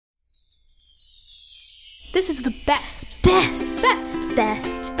This is the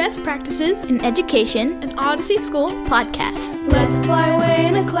best practices in education and Odyssey School podcast. Let's fly away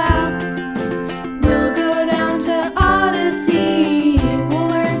in a cloud. We'll go down to Odyssey. We'll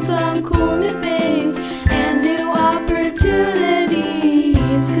learn some cool new things and new opportunities.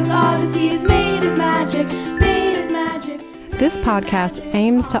 'Cause Odyssey's made of magic, made of magic. This podcast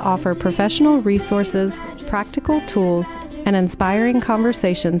aims to offer professional resources, practical tools, and inspiring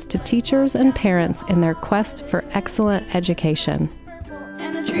conversations to teachers and parents in their quest for excellent education.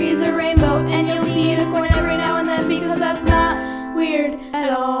 And the trees are rainbow, and you'll see a unicorn every now and then, because that's not weird at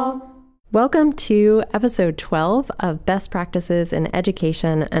all. Welcome to episode 12 of Best Practices in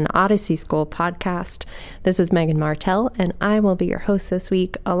Education, an Odyssey School podcast. This is Megan Martell, and I will be your host this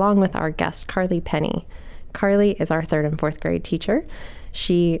week, along with our guest, Carly Penny. Carly is our 3rd and 4th grade teacher.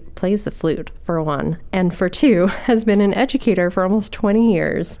 She plays the flute, for one, and for two, has been an educator for almost 20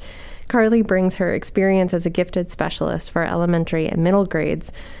 years. Carly brings her experience as a gifted specialist for elementary and middle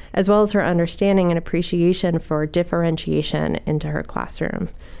grades, as well as her understanding and appreciation for differentiation into her classroom.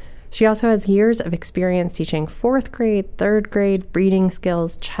 She also has years of experience teaching 4th grade, 3rd grade, reading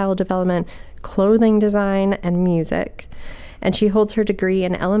skills, child development, clothing design, and music. And she holds her degree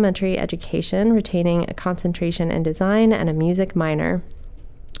in elementary education, retaining a concentration in design and a music minor.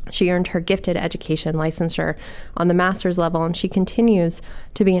 She earned her gifted education licensure on the master's level, and she continues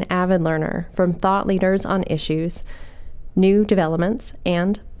to be an avid learner from thought leaders on issues, new developments,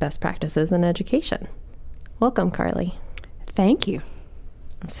 and best practices in education. Welcome, Carly. Thank you.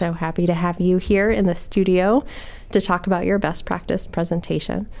 I'm so happy to have you here in the studio to talk about your best practice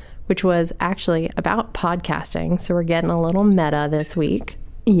presentation, which was actually about podcasting. So we're getting a little meta this week.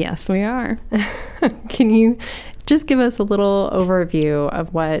 Yes, we are. Can you just give us a little overview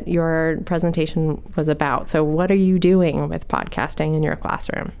of what your presentation was about? So what are you doing with podcasting in your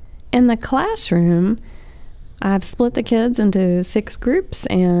classroom? In the classroom, I've split the kids into 6 groups,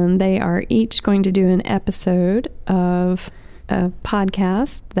 and they are each going to do an episode of a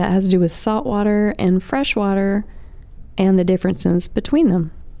podcast that has to do with saltwater and freshwater and the differences between them.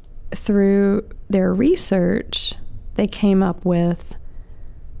 Through their research, they came up with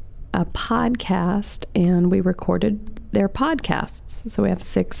a podcast, and we recorded their podcasts. So we have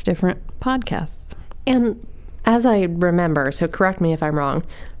 6 different podcasts. And as I remember, so correct me if I'm wrong,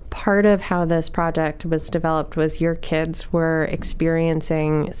 part of how this project was developed was your kids were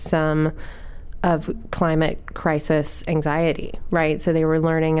experiencing some of climate crisis anxiety, right? So they were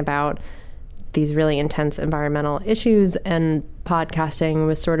learning about these really intense environmental issues, and podcasting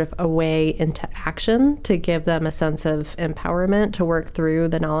was sort of a way into action to give them a sense of empowerment to work through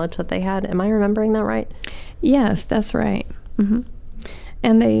the knowledge that they had. Am I remembering that right? Yes, that's right. Mm-hmm.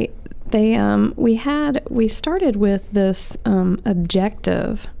 And we started with this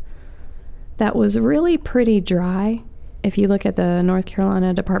objective that was really pretty dry. If you look at the North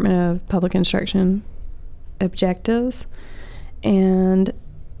Carolina Department of Public Instruction objectives, and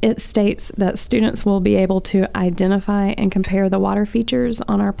it states that students will be able to identify and compare the water features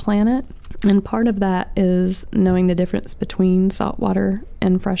on our planet. And part of that is knowing the difference between saltwater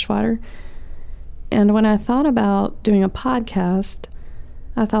and freshwater. And when I thought about doing a podcast,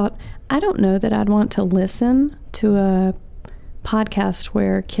 I thought, I don't know that I'd want to listen to a podcast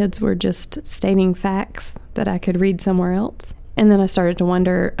where kids were just stating facts that I could read somewhere else. And then I started to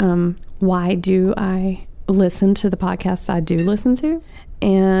wonder, why do I listen to the podcasts I do listen to?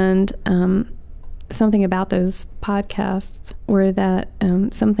 And something about those podcasts were that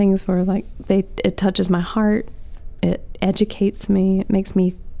some things were like, it touches my heart, it educates me, it makes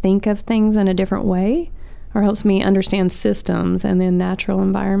me think of things in a different way, or helps me understand systems and the natural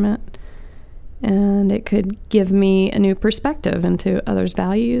environment. And it could give me a new perspective into others'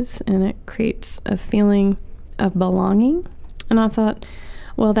 values, and it creates a feeling of belonging. And I thought,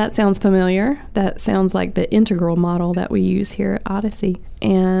 well, that sounds familiar. That sounds like the integral model that we use here at Odyssey.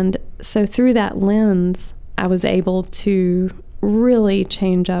 And so through that lens, I was able to really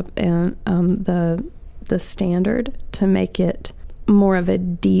change up the standard to make it more of a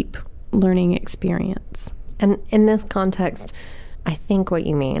deep learning experience. And in this context, I think what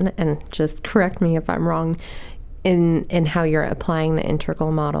you mean, and just correct me if I'm wrong, in how you're applying the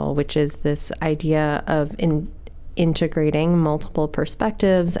integral model, which is this idea of integrating multiple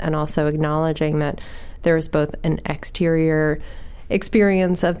perspectives and also acknowledging that there is both an exterior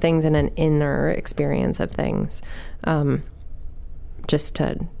experience of things and an inner experience of things, just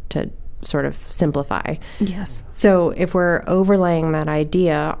to sort of simplify. Yes. So if we're overlaying that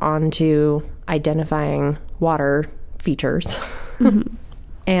idea onto identifying water features mm-hmm.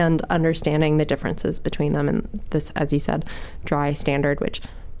 and understanding the differences between them, and this, as you said, dry standard, which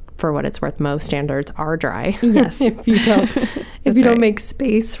for what it's worth, most standards are dry. Yes. if you don't right. make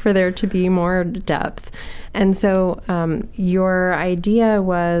space for there to be more depth. And so your idea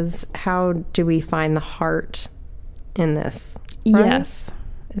was, how do we find the heart in this? Right? Yes.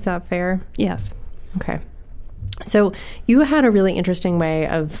 Is that fair? Yes. Okay. So you had a really interesting way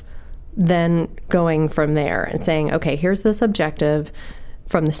of then going from there and saying, okay, here's this objective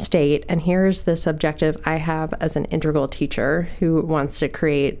from the state, and here's this objective I have as an integral teacher who wants to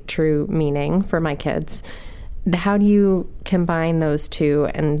create true meaning for my kids. How do you combine those two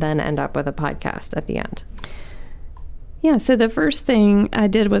and then end up with a podcast at the end? Yeah, so the first thing I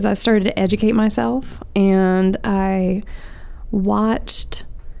did was I started to educate myself, and I watched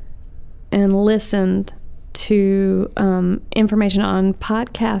and listened to information on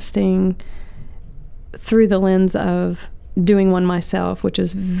podcasting through the lens of doing one myself, which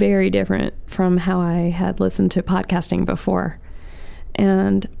is very different from how I had listened to podcasting before.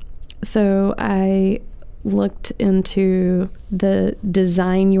 And so I looked into the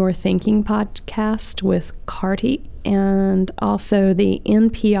Design Your Thinking podcast with Carty, and also the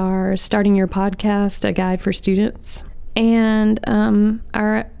NPR Starting Your Podcast, A Guide for Students. And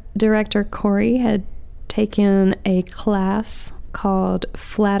our director, Corey, had taken a class called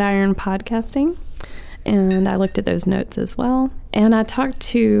Flatiron Podcasting, and I looked at those notes as well. And I talked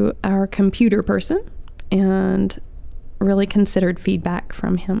to our computer person and really considered feedback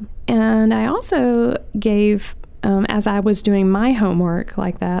from him. And I also gave, as I was doing my homework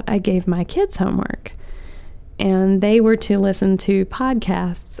like that, I gave my kids homework. And they were to listen to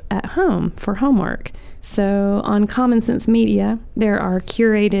podcasts at home for homework. So on Common Sense Media, there are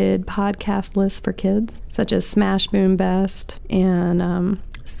curated podcast lists for kids, such as Smash Boom Best and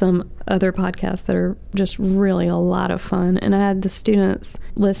some other podcasts that are just really a lot of fun. And I had the students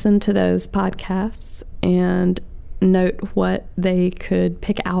listen to those podcasts and note what they could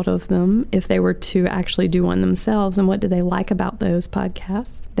pick out of them if they were to actually do one themselves, and what did they like about those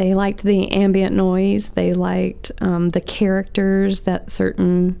podcasts. They liked the ambient noise, they liked the characters that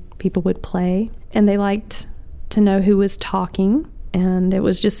certain people would play, and they liked to know who was talking, and it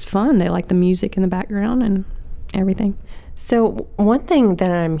was just fun. They liked the music in the background and everything. So one thing that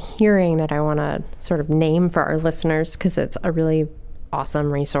I'm hearing that I want to sort of name for our listeners, because it's a really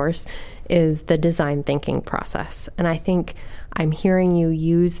awesome resource, is the design thinking process. And I think I'm hearing you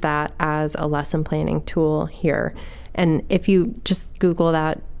use that as a lesson planning tool here. And if you just Google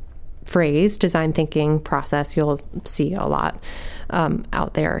that phrase, design thinking process, you'll see a lot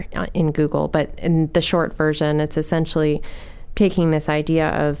out there in Google. But in the short version, it's essentially taking this idea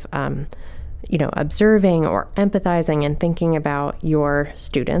of observing or empathizing and thinking about your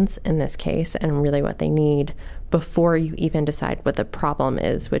students in this case, and really what they need before you even decide what the problem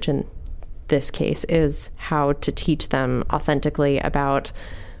is, which in this case is how to teach them authentically about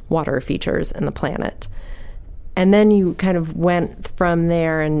water features in the planet. And then you kind of went from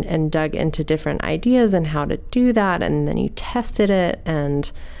there and dug into different ideas and how to do that, and then you tested it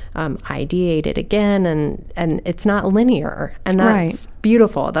and ideated again, and it's not linear, and that's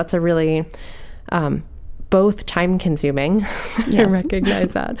beautiful. That's a really both time-consuming, so yes. I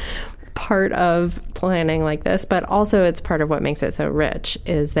recognize that, part of planning like this, but also it's part of what makes it so rich,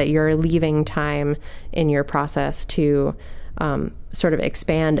 is that you're leaving time in your process to sort of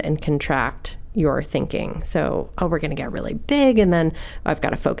expand and contract your thinking. So, we're going to get really big, and then I've got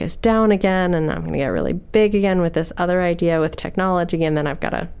to focus down again, and I'm going to get really big again with this other idea with technology, and then I've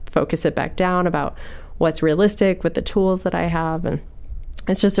got to focus it back down about what's realistic with the tools that I have. And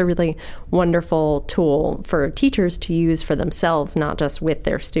it's just a really wonderful tool for teachers to use for themselves, not just with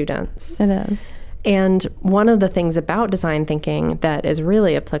their students. It is. And one of the things about design thinking that is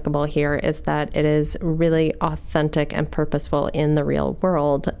really applicable here is that it is really authentic and purposeful in the real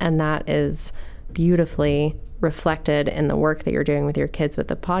world. And that is beautifully reflected in the work that you're doing with your kids with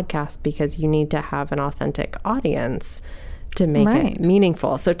the podcast, because you need to have an authentic audience to make it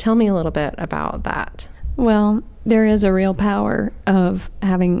meaningful. So tell me a little bit about that. Well, there is a real power of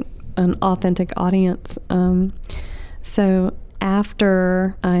having an authentic audience. So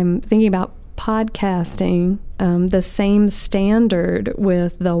after I'm thinking about podcasting, the same standard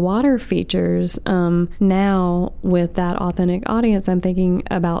with the water features, now with that authentic audience, I'm thinking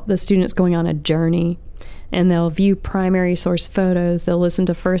about the students going on a journey, and they'll view primary source photos, they'll listen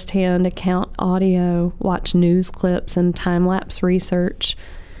to firsthand account audio, watch news clips and time-lapse research.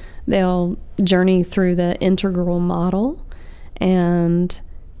 They'll journey through the integral model, and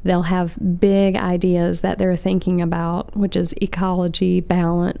they'll have big ideas that they're thinking about, which is ecology,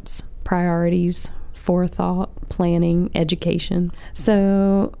 balance, priorities, forethought, planning, education.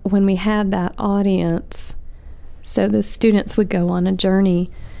 So when we had that audience, so the students would go on a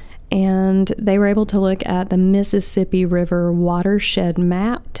journey, And they were able to look at the Mississippi River watershed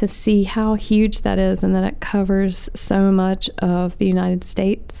map to see how huge that is and that it covers so much of the United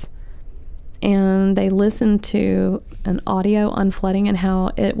States. And they listened to an audio on flooding and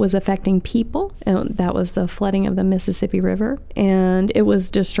how it was affecting people. And that was the flooding of the Mississippi River. And it was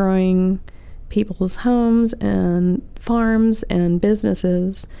destroying people's homes and farms and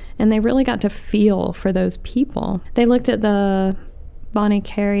businesses. And they really got to feel for those people. They looked at the Bonnie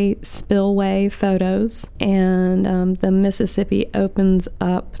Carey spillway photos, and the Mississippi opens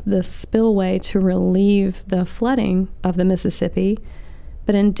up the spillway to relieve the flooding of the Mississippi.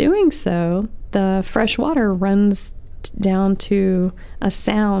 But in doing so, the fresh water runs down to a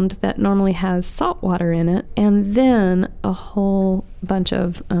sound that normally has salt water in it, and then a whole bunch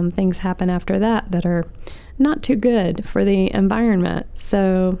of things happen after that that are not too good for the environment.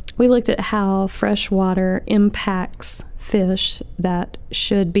 So we looked at how fresh water impacts fish that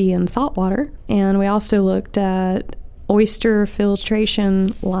should be in salt water, and we also looked at oyster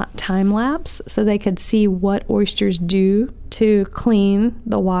filtration time lapse so they could see what oysters do to clean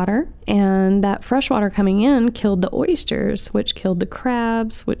the water. And that fresh water coming in killed the oysters, which killed the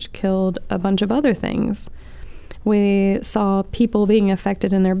crabs, which killed a bunch of other things. We saw people being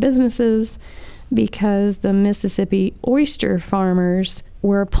affected in their businesses because the Mississippi oyster farmers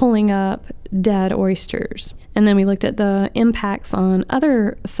were pulling up dead oysters. And then we looked at the impacts on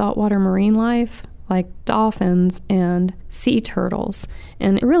other saltwater marine life, like dolphins and sea turtles.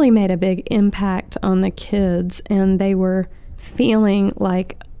 And it really made a big impact on the kids. And they were feeling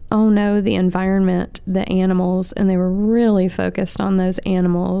like, oh no, the environment, the animals, and they were really focused on those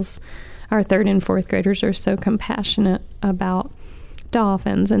animals. Our 3rd and 4th graders are so compassionate about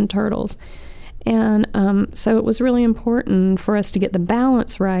dolphins and turtles. And so it was really important for us to get the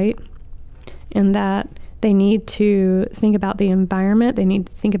balance right, in that they need to think about the environment, they need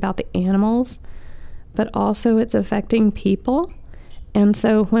to think about the animals, but also it's affecting people. And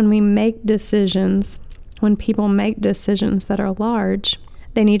so when we make decisions, when people make decisions that are large,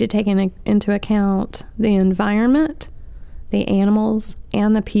 they need to take into account the environment, the animals,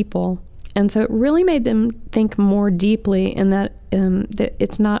 and the people. And so it really made them think more deeply in that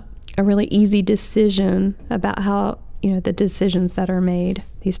it's not a really easy decision about how, the decisions that are made,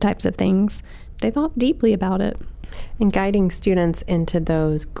 these types of things. They thought deeply about it. And guiding students into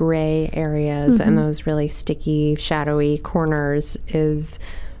those gray areas and those really sticky, shadowy corners is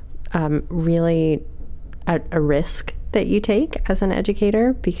really a risk that you take as an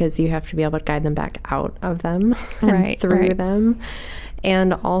educator, because you have to be able to guide them back out of them and through them.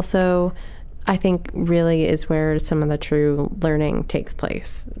 And also, I think really is where some of the true learning takes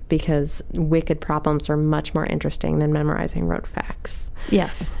place, because wicked problems are much more interesting than memorizing rote facts.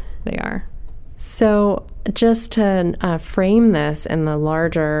 Yes, they are. So just to frame this in the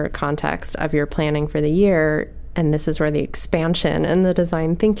larger context of your planning for the year, and this is where the expansion and the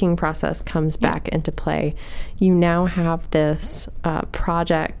design thinking process comes back into play. You now have this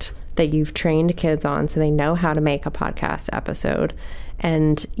project that you've trained kids on, so they know how to make a podcast episode,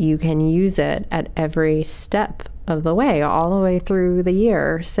 and you can use it at every step of the way, all the way through the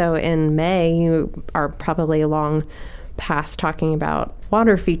year. So in May, you are probably long past talking about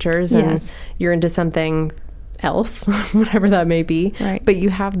water features, and you're into something else, whatever that may be. Right. But you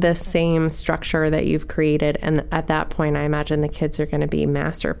have this same structure that you've created, and at that point, I imagine the kids are going to be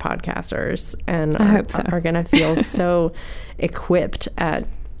master podcasters, and are going to feel so equipped at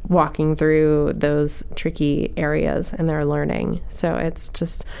walking through those tricky areas in their learning. So it's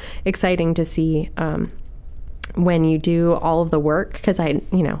just exciting to see when you do all of the work, because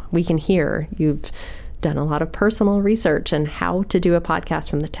we can hear you've done a lot of personal research and how to do a podcast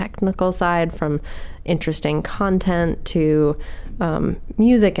from the technical side, from interesting content to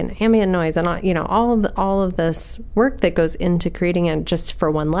music and ambient noise, and all of this work that goes into creating it just for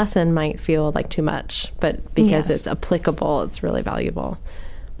one lesson might feel like too much, but because it's applicable, it's really valuable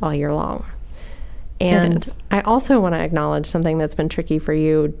all year long. And I also want to acknowledge something that's been tricky for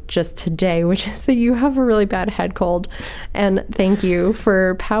you just today, which is that you have a really bad head cold. And thank you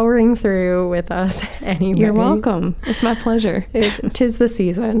for powering through with us anyway. You're welcome. It's my pleasure. 'Tis the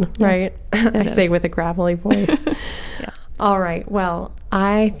season, right? I say with a gravelly voice. Yeah. All right. Well,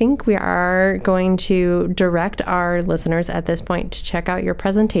 I think we are going to direct our listeners at this point to check out your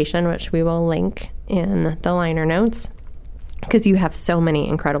presentation, which we will link in the liner notes, because you have so many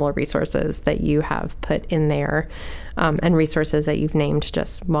incredible resources that you have put in there, and resources that you've named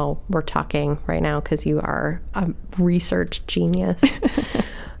just while we're talking right now, because you are a research genius.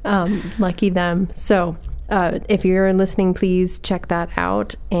 Lucky them. So If you're listening, please check that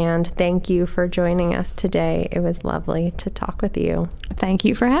out. And thank you for joining us today. It was lovely to talk with you. Thank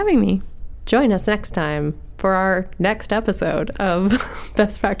you for having me. Join us next time for our next episode of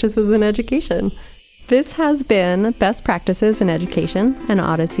Best Practices in Education. This has been Best Practices in Education, an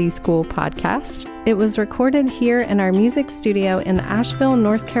Odyssey School podcast. It was recorded here in our music studio in Asheville,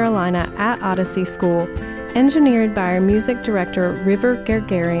 North Carolina at Odyssey School, engineered by our music director, River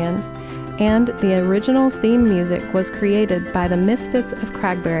Gergarian, and the original theme music was created by the Misfits of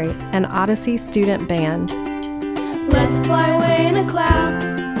Cragberry, an Odyssey student band. Let's fly away in a cloud.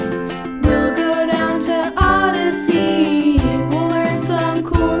 We'll go down to Odyssey. We'll learn some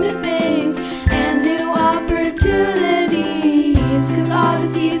cool new things and new opportunities. 'Cause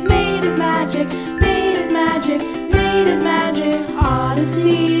Odyssey's made of magic, made of magic, made of magic.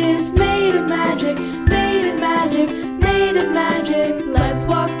 Odyssey is made of magic, made of magic, made of magic. Let's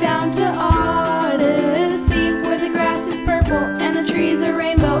walk down to Odyssey, where the grass is purple and the trees are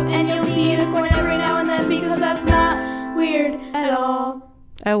rainbow, and you'll see a unicorn every now and then, because that's not weird at all.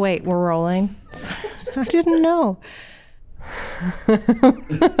 Oh, wait, we're rolling? I didn't know.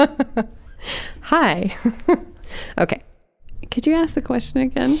 Hi. Okay. Could you ask the question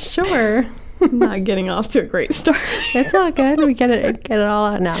again? Sure. I'm not getting off to a great start. It's all good. We get it all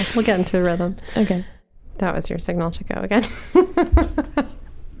out now. We'll get into the rhythm. Okay. That was your signal to go again.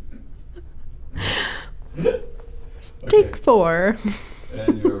 Take 4.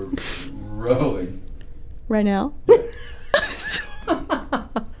 And you're rolling. Right now?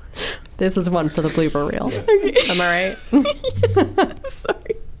 This is one for the blooper reel. Okay. Am I right?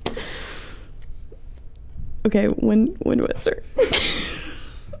 Sorry. Okay, when do I start?